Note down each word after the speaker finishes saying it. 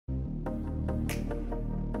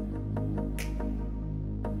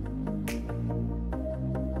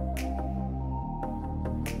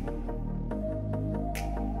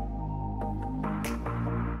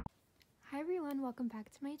welcome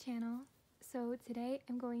back to my channel. So today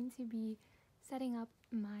I'm going to be setting up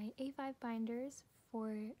my A5 binders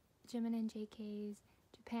for Jimin and JK's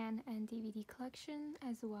Japan and DVD collection,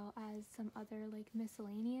 as well as some other like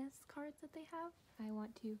miscellaneous cards that they have. I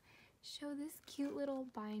want to show this cute little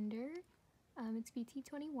binder. It's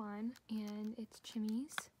BT21 and it's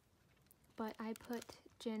Chimi's, but I put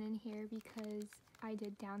Jin in here because I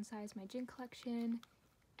did downsize my Jin collection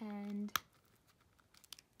and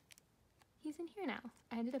he's in here now.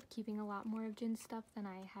 I ended up keeping a lot more of Jin's stuff than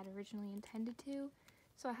I had originally intended to,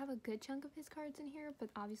 so I have a good chunk of his cards in here, but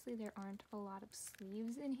obviously there aren't a lot of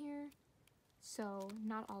sleeves in here, so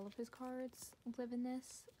not all of his cards live in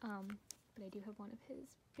this, but I do have one of his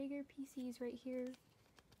bigger PCs right here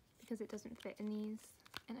because it doesn't fit in these,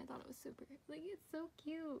 and I thought it was super, like, it's so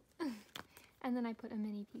cute. And then I put a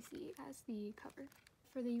mini PC as the cover.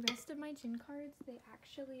 For the rest of my Jin cards, they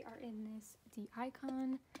actually are in this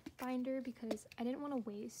D-Icon binder because I didn't want to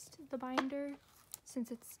waste the binder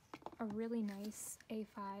since it's a really nice A5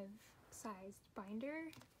 sized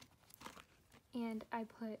binder. And I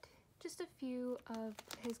put just a few of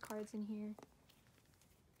his cards in here.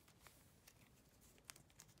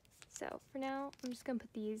 So for now, I'm just going to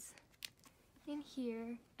put these in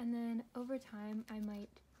here, and then over time I might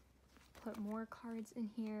put more cards in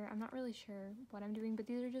here. I'm not really sure what I'm doing, but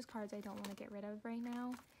these are just cards I don't want to get rid of right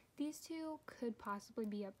now. These two could possibly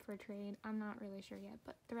be up for trade. I'm not really sure yet,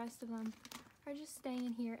 but the rest of them are just staying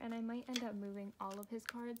in here, and I might end up moving all of his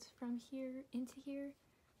cards from here into here,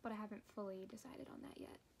 but I haven't fully decided on that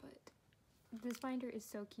yet. But this binder is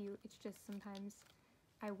so cute. It's just sometimes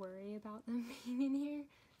I worry about them being in here,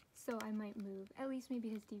 so I might move, at least maybe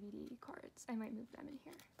his DVD cards, I might move them in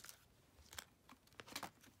here.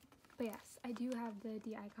 But yes, I do have the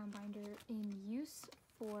D-Icon binder in use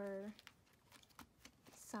for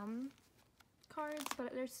some cards,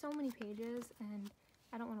 but there's so many pages and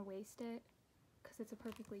I don't want to waste it because it's a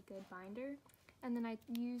perfectly good binder. And then I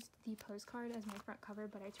used the postcard as my front cover,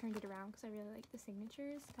 but I turned it around because I really like the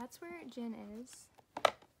signatures. That's where Jin is.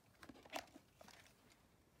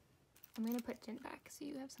 I'm going to put Jin back so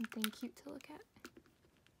you have something cute to look at.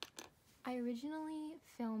 I originally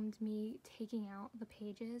filmed me taking out the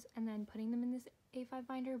pages and then putting them in this A5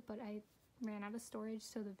 binder, but I ran out of storage,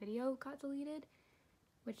 so the video got deleted,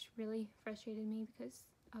 which really frustrated me because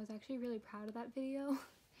I was actually really proud of that video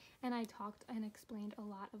and I talked and explained a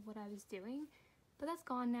lot of what I was doing, but that's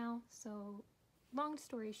gone now. So long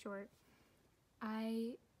story short,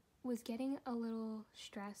 I was getting a little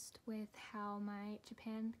stressed with how my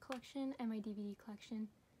Japan collection and my DVD collection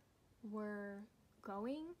were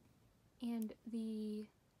going. And the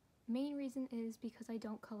main reason is because I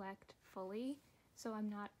don't collect fully, so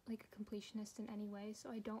I'm not like a completionist in any way,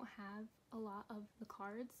 so I don't have a lot of the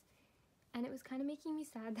cards. And it was kind of making me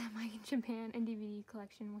sad that my Japan and DVD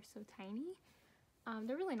collection were so tiny.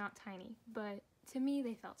 They're really not tiny, but to me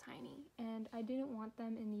they felt tiny. And I didn't want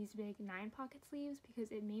them in these big 9-pocket sleeves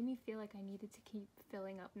because it made me feel like I needed to keep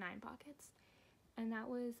filling up 9 pockets. And that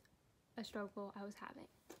was a struggle I was having,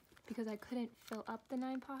 because I couldn't fill up the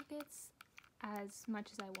 9 pockets as much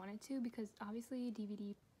as I wanted to, because obviously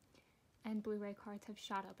DVD and Blu-ray cards have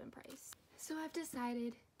shot up in price. So I've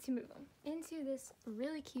decided to move them into this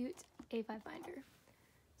really cute A5 binder.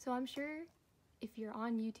 So I'm sure if you're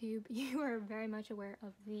on YouTube, you are very much aware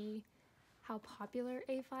of how popular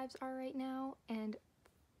A5s are right now, and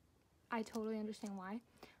I totally understand why.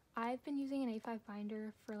 I've been using an A5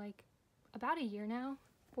 binder for like about a year now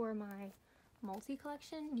for my multi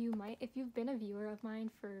collection. You might, if you've been a viewer of mine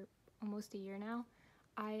for almost a year now,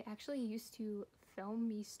 I actually used to film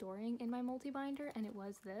me storing in my multi binder, and it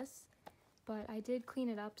was this, but I did clean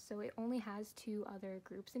it up so it only has 2 other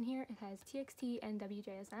groups in here. It has TXT and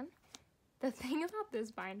WJSN. The thing about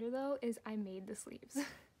this binder though is I made the sleeves.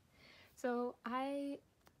 So I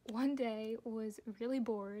one day was really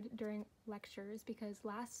bored during lectures because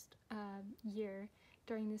last year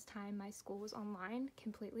during this time my school was online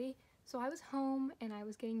completely. So I was home and I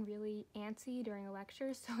was getting really antsy during a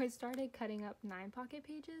lecture, so I started cutting up 9-pocket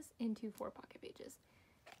pages into 4-pocket pages.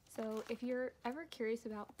 So if you're ever curious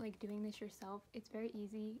about like doing this yourself, it's very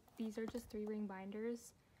easy. These are just 3-ring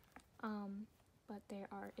binders, but they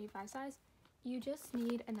are A5 size. You just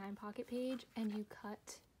need a 9-pocket page and you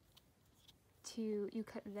cut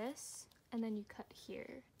this and then you cut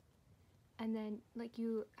here. And then like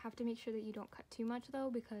you have to make sure that you don't cut too much though,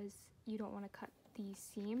 because you don't want to cut the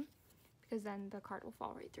seam, because then the card will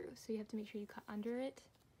fall right through. So you have to make sure you cut under it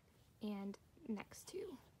and next to.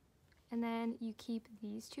 And then you keep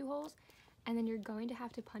these 2 holes, and then you're going to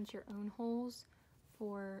have to punch your own holes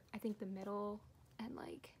for, I think, the middle, and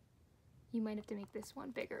like you might have to make this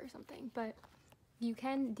one bigger or something. But you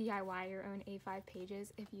can DIY your own A5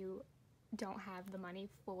 pages if you don't have the money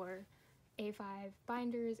for A5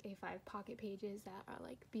 binders, A5 pocket pages that are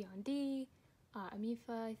like Beyond D,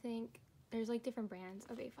 Amifa, I think. There's like different brands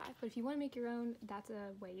of A5, but if you want to make your own, that's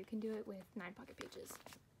a way you can do it with 9 pocket pages.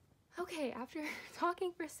 Okay, after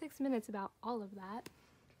talking for 6 minutes about all of that,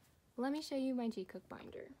 let me show you my G-Cook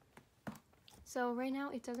binder. So right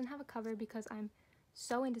now it doesn't have a cover because I'm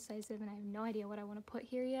so indecisive and I have no idea what I want to put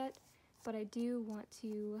here yet, but I do want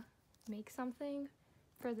to make something.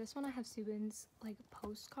 For this one I have Subin's like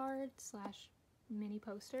postcard slash mini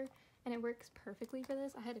poster, and it works perfectly for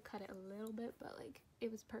this. I had to cut it a little bit, but like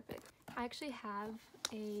it was perfect. I actually have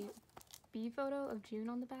a B photo of June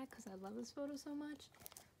on the back because I love this photo so much,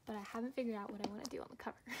 but I haven't figured out what I want to do on the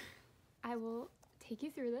cover. I will take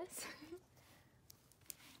you through this.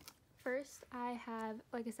 First, I have,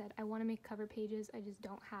 like I said, I want to make cover pages. I just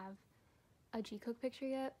don't have a G-Cook picture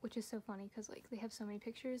yet, which is so funny because like they have so many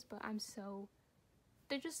pictures, but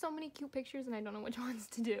there's just so many cute pictures and I don't know which ones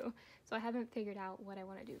to do. So I haven't figured out what I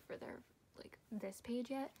want to do for their, like, this page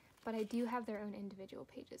yet, but I do have their own individual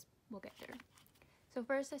pages. We'll get there. So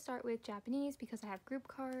first I start with Japanese because I have group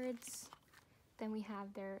cards. Then we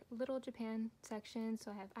have their little Japan section.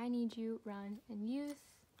 So I have I Need You, Run, and Youth.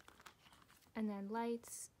 And then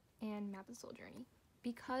Lights and Map of the Soul Journey.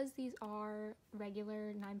 Because these are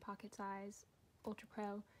regular 9 pocket size Ultra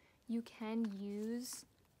Pro, you can use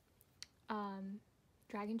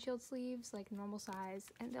dragon shield sleeves like normal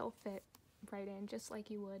size and they'll fit right in just like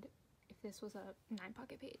you would if this was a 9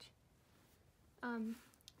 pocket page.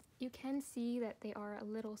 You can see that they are a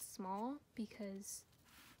little small because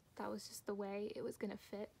that was just the way it was gonna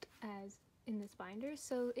fit as in this binder,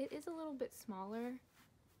 so it is a little bit smaller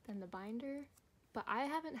than the binder, but I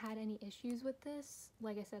haven't had any issues with this.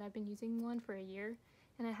 Like I said, I've been using one for a year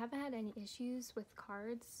and I haven't had any issues with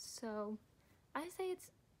cards, so I say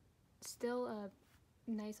it's still a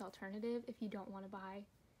nice alternative if you don't want to buy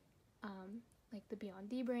like the Beyond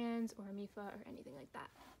D brands or Amifa or anything like that.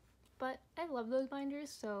 But I love those binders,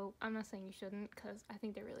 so I'm not saying you shouldn't because I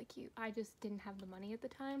think they're really cute. I just didn't have the money at the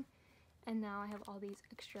time, and now I have all these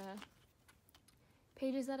extra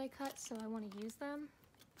pages that I cut, so I want to use them.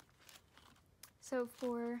 So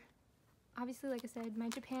for, obviously, like I said, my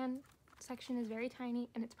Japan section is very tiny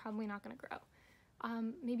and it's probably not going to grow.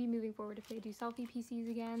 Maybe moving forward, if they do selfie PCs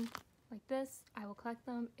again like this, I will collect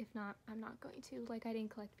them. If not, I'm not going to, like I didn't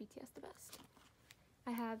collect BTS the Best.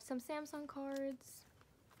 I have some Samsung cards,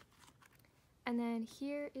 and then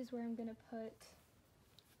here is where I'm going to put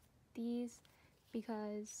these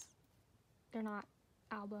because they're not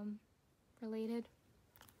album related,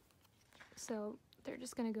 so they're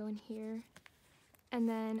just going to go in here. And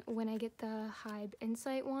then when I get the Hybe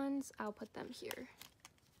Insight ones, I'll put them here.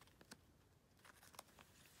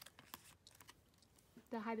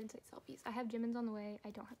 The Hybe Insight selfies. I have Jimin's on the way. I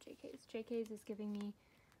don't have JK's. JK's is giving me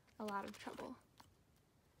a lot of trouble.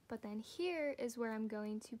 But then here is where I'm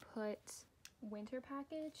going to put Winter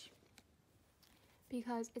Package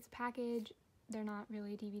because it's package. They're not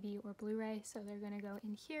really DVD or Blu-ray, so they're going to go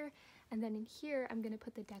in here. And then in here, I'm going to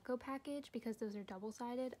put the Deco Package because those are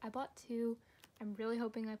double-sided. I bought 2. I'm really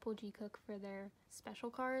hoping I pull G-Cook for their special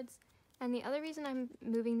cards. And the other reason I'm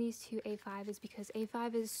moving these to A5 is because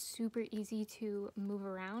A5 is super easy to move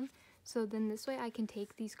around. So then this way I can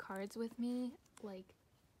take these cards with me like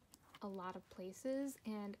a lot of places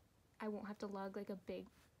and I won't have to lug like a big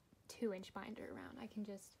 2-inch binder around. I can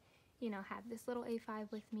just, you know, have this little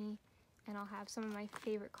A5 with me and I'll have some of my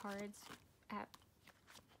favorite cards at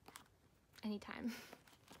any time.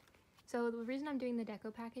 So the reason I'm doing the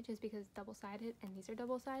Deco Package is because it's double-sided and these are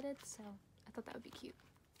double-sided, so I thought that would be cute.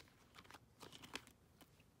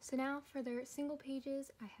 So now for their single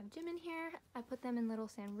pages, I have Jimin here. I put them in little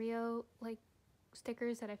Sanrio like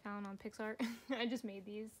stickers that I found on Pixar. I just made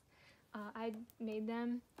these. I made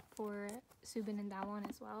them for Subin and Daewon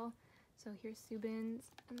as well. So here's Subin's,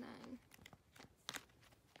 and then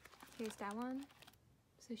here's Daewon.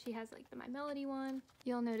 So she has like the My Melody one.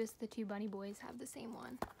 You'll notice the 2 bunny boys have the same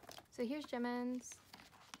one. So here's Jimin's,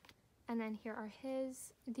 and then here are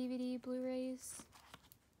his DVD Blu-rays.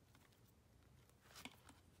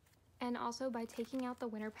 And also by taking out the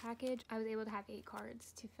winter package, I was able to have 8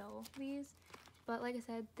 cards to fill these. But like I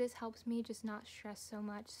said, this helps me just not stress so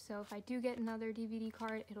much. So if I do get another DVD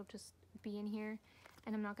card, it'll just be in here.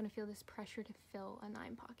 And I'm not going to feel this pressure to fill a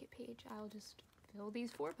 9 pocket page. I'll just fill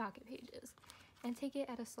these 4 pocket pages. And take it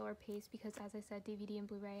at a slower pace because as I said, DVD and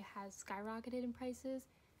Blu-ray has skyrocketed in prices.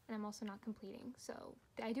 And I'm also not completing. So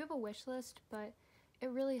I do have a wish list, but it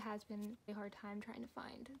really has been a hard time trying to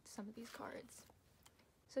find some of these cards.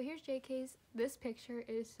 So here's JK's. This picture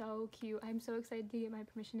is so cute. I'm so excited to get my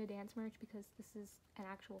permission to dance merch because this is an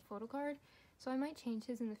actual photo card. So I might change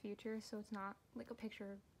his in the future so it's not like a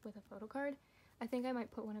picture with a photo card. I think I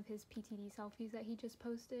might put one of his PTD selfies that he just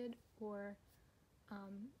posted, or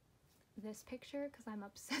this picture because I'm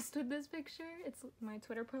obsessed with this picture. It's my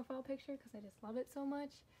Twitter profile picture because I just love it so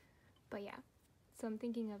much. But yeah, so I'm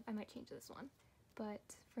thinking of, I might change this one. But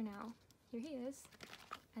for now, here he is.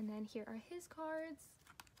 And then here are his cards.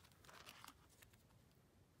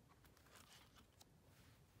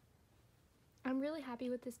 I'm really happy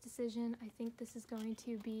with this decision. I think this is going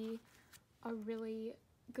to be a really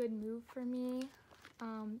good move for me.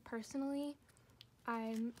 Personally,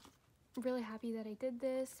 I'm really happy that I did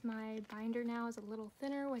this. My binder now is a little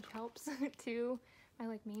thinner, which helps too. My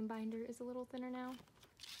like main binder is a little thinner now.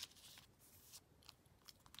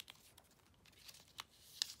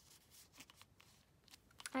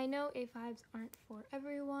 I know A5s aren't for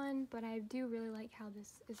everyone, but I do really like how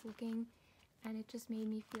this is looking, and it just made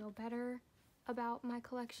me feel better about my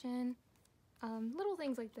collection. Little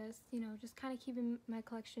things like this, you know, just kind of keeping my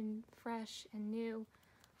collection fresh and new,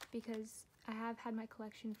 because I have had my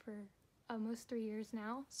collection for almost 3 years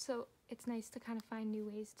now, so it's nice to kind of find new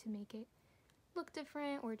ways to make it look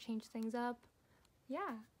different or change things up.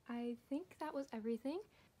 Yeah, I think that was everything.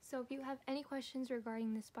 So if you have any questions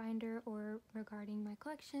regarding this binder or regarding my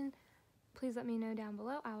collection, please let me know down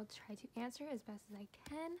below. I will try to answer as best as I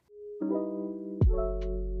can.